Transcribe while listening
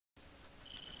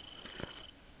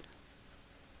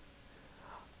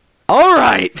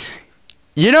Alright!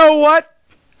 You know what?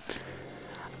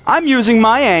 I'm using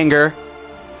my anger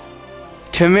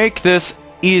to make this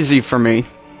easy for me.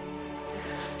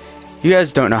 You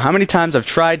guys don't know how many times I've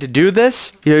tried to do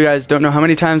this. You guys don't know how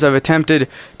many times I've attempted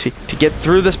to get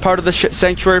through this part of the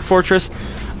Sanctuary Fortress.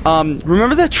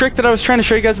 Remember that trick that I was trying to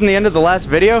show you guys in the end of the last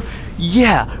video?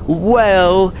 Yeah,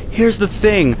 well, here's the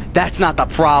thing. That's not the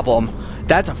problem.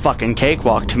 That's a fucking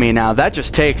cakewalk to me now. That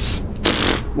just takes,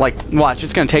 like, watch,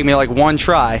 it's gonna take me like one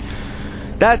try.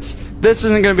 This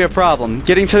isn't gonna be a problem.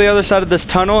 Getting to the other side of this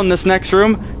tunnel in this next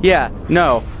room, yeah,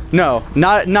 no,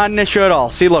 not an issue at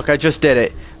all. See, look, I just did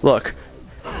it. Look.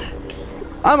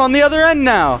 I'm on the other end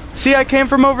now. See, I came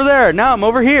from over there. Now I'm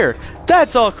over here.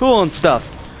 That's all cool and stuff.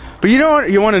 But you know what?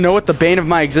 You want to know what the bane of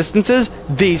my existence is?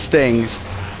 These things.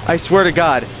 I swear to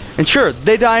God. And sure,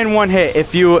 they die in one hit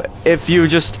if you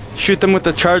just shoot them with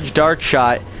the charged dark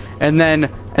shot and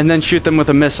then shoot them with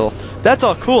a missile. That's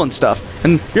all cool and stuff.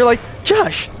 And you're like,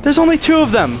 Josh, there's only 2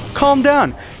 of them. Calm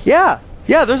down. Yeah,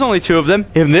 there's only 2 of them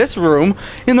in this room.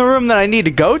 In the room that I need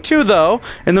to go to, though,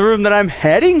 in the room that I'm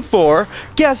heading for,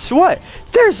 guess what?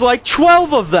 There's like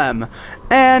 12 of them.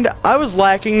 And I was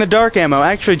lacking the dark ammo.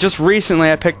 Actually, just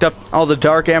recently I picked up all the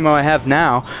dark ammo I have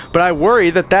now, but I worry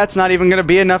that that's not even going to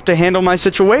be enough to handle my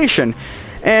situation.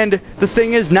 And the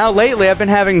thing is, now lately I've been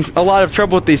having a lot of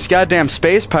trouble with these goddamn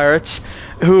space pirates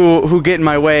who get in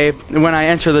my way when I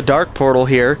enter the dark portal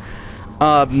here.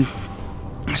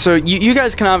 So you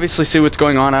guys can obviously see what's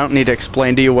going on. I don't need to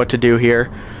explain to you what to do here.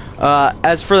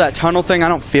 As for that tunnel thing, I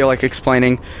don't feel like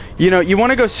explaining. You know, you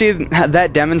want to go see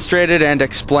that demonstrated and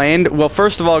explained? Well,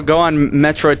 first of all, go on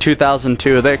Metroid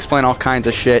 2002. They explain all kinds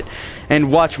of shit.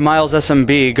 And watch Miles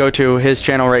SMB. Go to his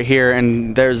channel right here,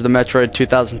 and there's the Metroid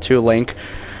 2002 link.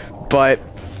 But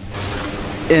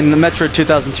in the Metroid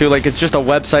 2002 link, it's just a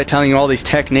website telling you all these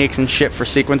techniques and shit for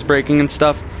sequence breaking and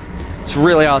stuff. It's a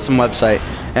really awesome website.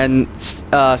 And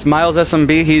Miles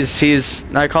SMB, he's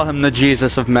I call him the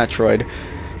Jesus of Metroid.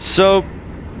 So,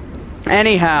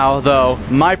 anyhow, though,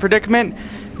 my predicament,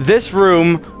 this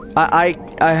room, I'm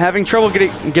having trouble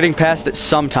getting past it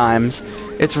sometimes.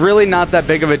 It's really not that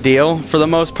big of a deal for the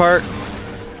most part.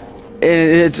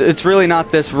 It's really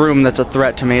not this room that's a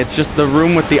threat to me. It's just the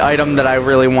room with the item that I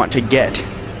really want to get.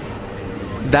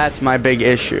 That's my big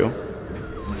issue.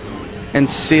 And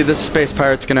see, this space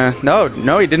pirate's gonna...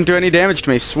 No, he didn't do any damage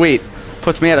to me. Sweet.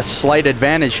 Puts me at a slight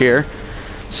advantage here.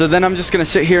 So then I'm just gonna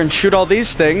sit here and shoot all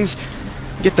these things.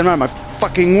 Get them out of my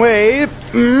fucking way.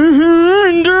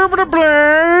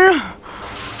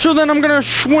 So then I'm gonna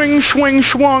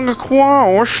swung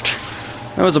across.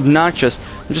 That was obnoxious.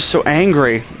 I'm just so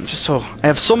angry. I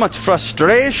have so much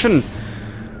frustration.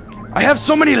 I have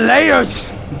so many layers.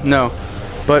 No.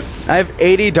 But I have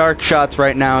 80 dark shots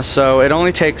right now, so it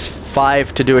only takes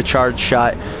 5 to do a charge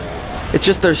shot. It's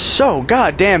just there's so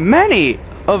goddamn many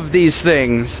of these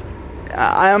things.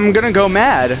 I'm gonna go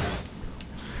mad.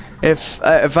 If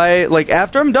I like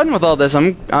after I'm done with all this,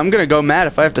 I'm gonna go mad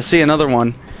if I have to see another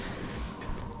one.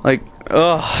 Like,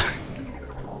 ugh,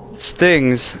 it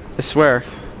stings. I swear.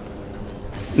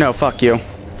 No, fuck you.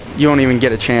 You won't even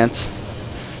get a chance.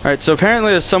 All right, so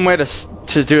apparently there's some way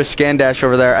to do a scan dash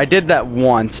over there. I did that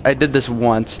once. I did this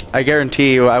once. I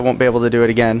guarantee you I won't be able to do it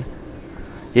again.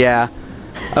 Yeah.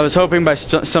 I was hoping by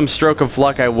some stroke of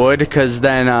luck I would, because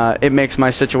then it makes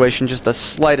my situation just the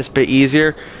slightest bit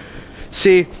easier.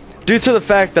 See, due to the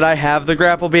fact that I have the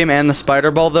grapple beam and the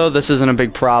spider ball, though, this isn't a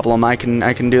big problem. I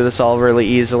can do this all really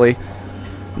easily.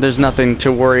 There's nothing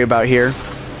to worry about here.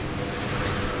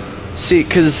 See,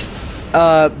 because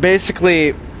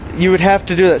basically you would have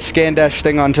to do that scan dash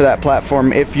thing onto that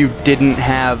platform if you didn't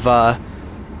have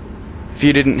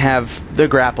the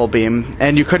grapple beam,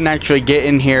 and you couldn't actually get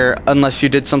in here unless you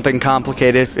did something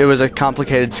complicated. If it was a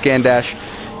complicated scan dash,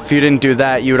 if you didn't do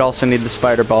that, you would also need the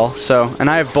spider ball. So, and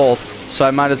I have both, so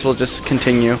I might as well just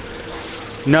continue.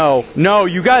 No,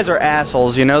 you guys are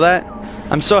assholes, you know that?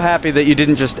 I'm so happy that you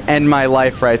didn't just end my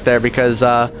life right there, because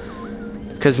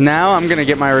now I'm gonna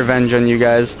get my revenge on you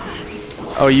guys.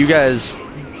 Oh, you guys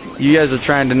are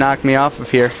trying to knock me off of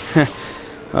here.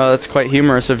 Oh, that's quite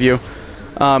humorous of you.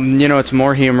 You know what's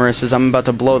more humorous is I'm about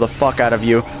to blow the fuck out of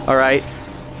you. Alright?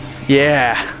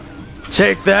 Yeah.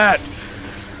 Take that!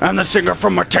 I'm the singer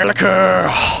from Metallica!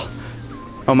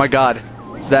 Oh my god.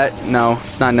 Is that... No,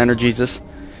 it's not an Energiesus.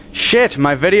 Shit,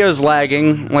 my video's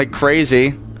lagging like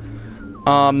crazy.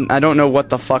 I don't know what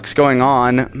the fuck's going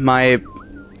on. My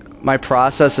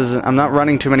process is... I'm not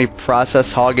running too many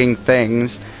process hogging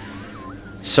things.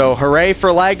 So, hooray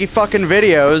for laggy fucking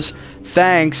videos.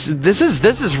 Thanks. This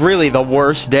is really the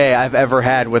worst day I've ever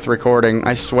had with recording,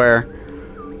 I swear.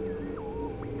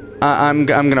 I'm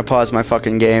gonna pause my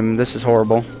fucking game. This is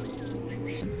horrible.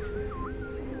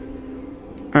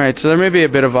 Alright, so there may be a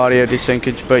bit of audio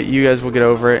desyncage, but you guys will get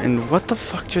over it. And what the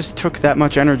fuck just took that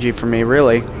much energy from me,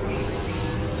 really?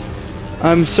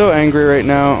 I'm so angry right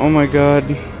now. Oh my god.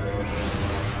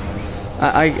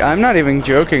 I'm not even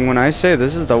joking when I say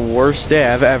this is the worst day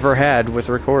I've ever had with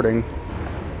recording.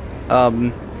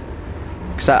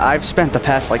 Because I've spent the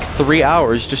past like 3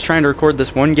 hours just trying to record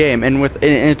this one game, and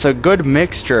it's a good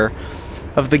mixture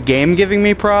of the game giving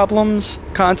me problems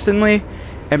constantly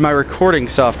and my recording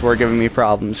software giving me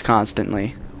problems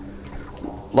constantly.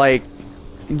 Like,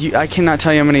 I cannot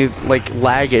tell you how many like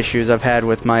lag issues I've had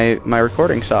with my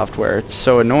recording software. It's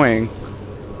so annoying.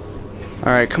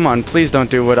 Alright, come on, please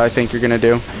don't do what I think you're gonna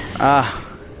do.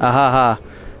 Ha.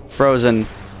 Frozen.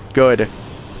 Good.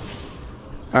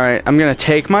 Alright, I'm gonna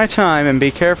take my time and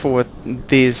be careful with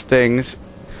these things,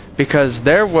 because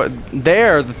they're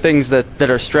the things that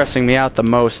are stressing me out the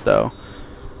most, though.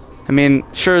 I mean,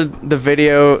 sure, the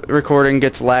video recording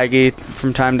gets laggy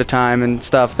from time to time and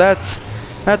stuff. That's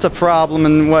a problem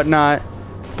and whatnot.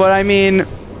 But I mean,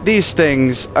 these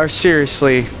things are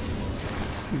seriously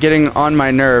getting on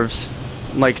my nerves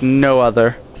like no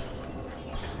other.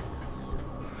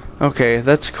 Okay,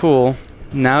 that's cool.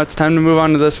 Now it's time to move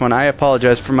on to this one. I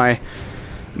apologize for my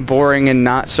boring and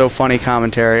not so funny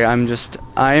commentary. I'm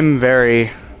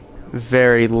very,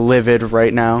 very livid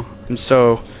right now. I'm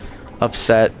so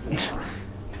upset.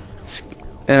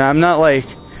 And I'm not like,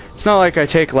 it's not like I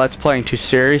take Let's Playing too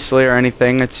seriously or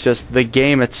anything. It's just the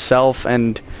game itself,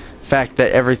 and the fact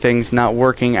that everything's not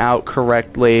working out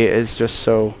correctly is just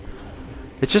so,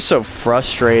 it's just so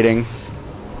frustrating.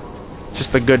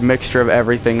 Just the good mixture of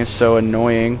everything is so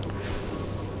annoying.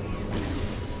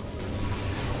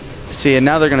 See, and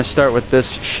now they're gonna start with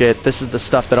this shit. This is the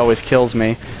stuff that always kills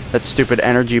me. That stupid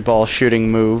energy ball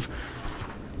shooting move.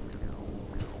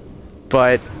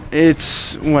 But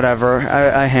it's whatever.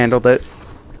 I handled it.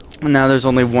 And now there's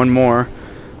only one more,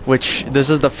 which this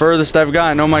is the furthest I've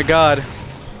gotten. Oh my god.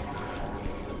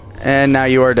 And now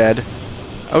you are dead.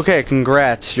 Okay,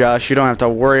 congrats, Josh. You don't have to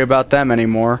worry about them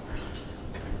anymore.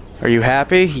 Are you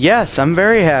happy? Yes, I'm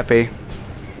very happy.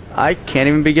 I can't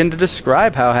even begin to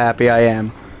describe how happy I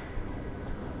am.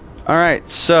 Alright,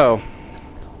 so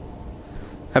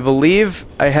I believe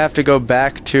I have to go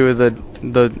back to the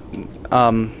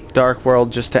Dark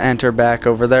World just to enter back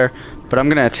over there, but I'm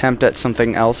gonna attempt at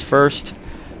something else first,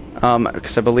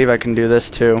 because I believe I can do this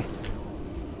too.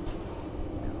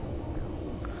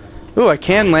 Ooh, I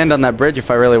can land on that bridge if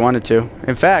I really wanted to.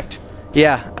 In fact,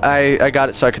 yeah, I got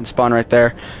it so I can spawn right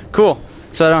there. Cool.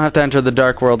 So I don't have to enter the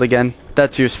Dark World again.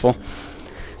 That's useful.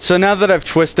 So now that I've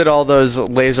twisted all those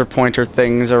laser pointer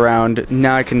things around,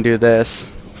 now I can do this,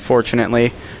 fortunately.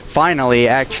 Finally,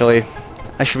 actually.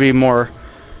 I should be more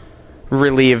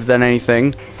relieved than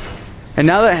anything. And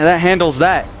now that that handles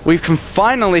that, we can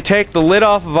finally take the lid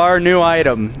off of our new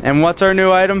item. And what's our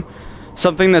new item?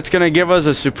 Something that's going to give us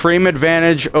a supreme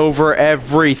advantage over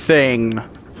everything.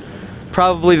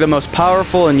 Probably the most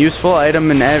powerful and useful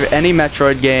item in any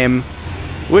Metroid game,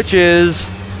 which is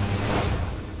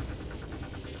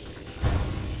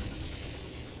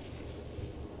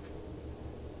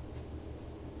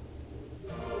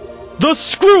the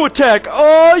screw attack.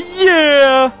 Oh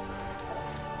yeah!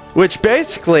 Which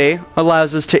basically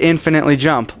allows us to infinitely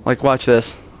jump. Like, watch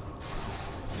this.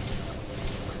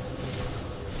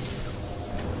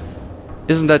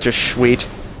 Isn't that just sweet?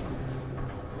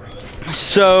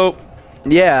 So,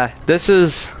 yeah, this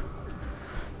is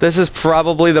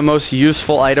probably the most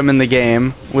useful item in the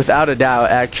game, without a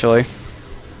doubt, actually.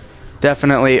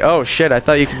 Definitely. Oh shit, I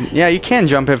thought you could, yeah, you can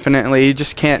jump infinitely, you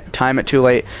just can't time it too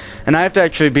late. And I have to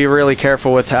actually be really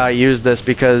careful with how I use this,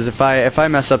 because if I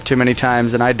mess up too many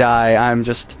times and I die,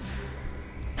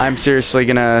 I'm seriously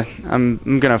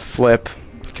I'm gonna flip,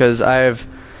 because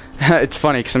it's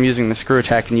funny because I'm using the screw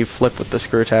attack and you flip with the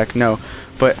screw attack. No,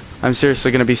 but I'm seriously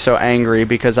going to be so angry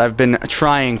because I've been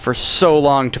trying for so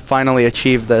long to finally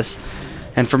achieve this.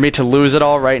 And for me to lose it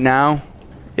all right now,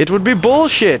 it would be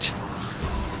bullshit.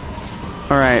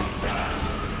 Alright.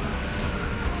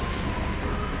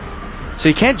 So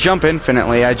you can't jump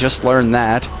infinitely, I just learned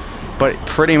that. But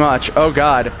pretty much, oh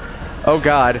god. Oh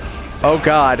god. Oh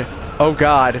god. Oh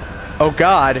god. Oh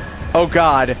god. Oh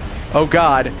god. Oh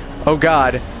god. Oh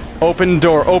god. Open the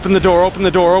door, open the door, open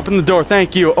the door, open the door,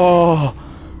 thank you. Oh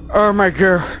my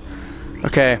god.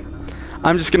 Okay,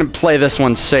 I'm just gonna play this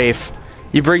one safe.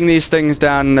 You bring these things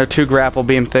down, and they're two grapple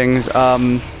beam things.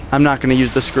 I'm not gonna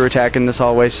use the screw attack in this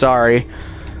hallway, sorry.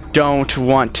 Don't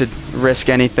want to risk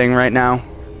anything right now.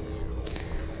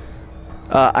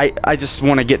 I just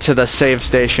want to get to the save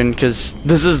station because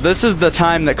this is the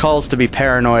time that calls to be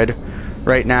paranoid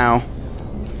right now.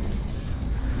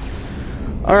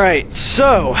 Alright,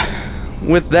 so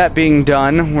with that being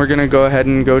done, we're gonna go ahead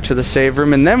and go to the save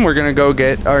room, and then we're gonna go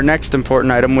get our next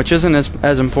important item, which isn't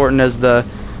as important as the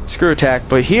screw attack,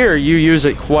 but here you use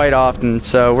it quite often,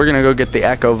 so we're gonna go get the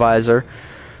Echo Visor,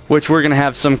 which we're gonna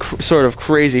have some sort of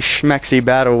crazy schmexy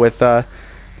battle with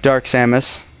Dark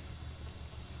Samus.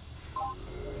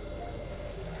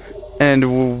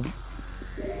 And we'll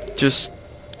just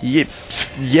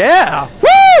yeah,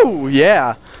 woo,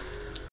 yeah.